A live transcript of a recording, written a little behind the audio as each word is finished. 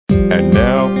And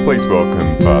now, please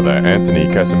welcome Father Anthony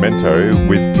Casamento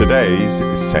with today's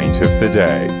Saint of the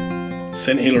Day.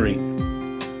 Saint Hilary.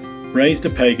 Raised a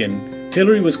pagan,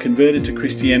 Hilary was converted to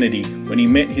Christianity when he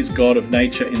met his God of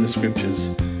nature in the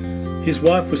Scriptures. His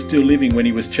wife was still living when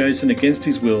he was chosen against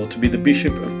his will to be the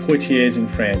Bishop of Poitiers in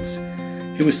France.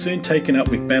 He was soon taken up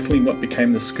with battling what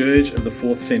became the scourge of the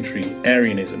 4th century,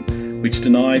 Arianism, which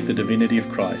denied the divinity of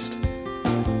Christ.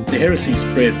 The heresy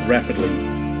spread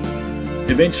rapidly.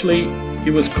 Eventually, he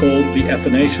was called the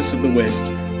Athanasius of the West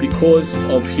because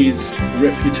of his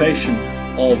refutation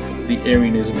of the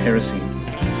Arianism heresy.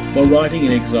 While writing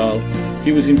in exile,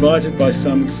 he was invited by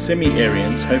some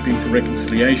semi-Arians hoping for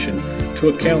reconciliation to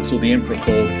a council the emperor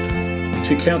called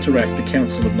to counteract the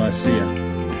Council of Nicaea.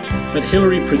 But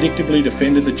Hilary predictably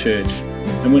defended the church,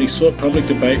 and when he sought public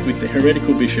debate with the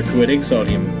heretical bishop who had exiled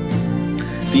him,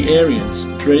 the Arians,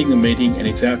 dreading the meeting and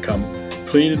its outcome,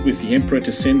 pleaded with the emperor to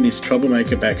send this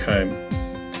troublemaker back home.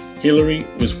 Hilary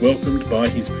was welcomed by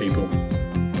his people.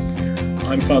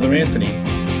 I'm Father Anthony,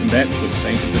 and that was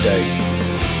Saint of the Day.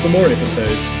 For more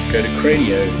episodes, go to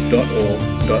cradio.org.au.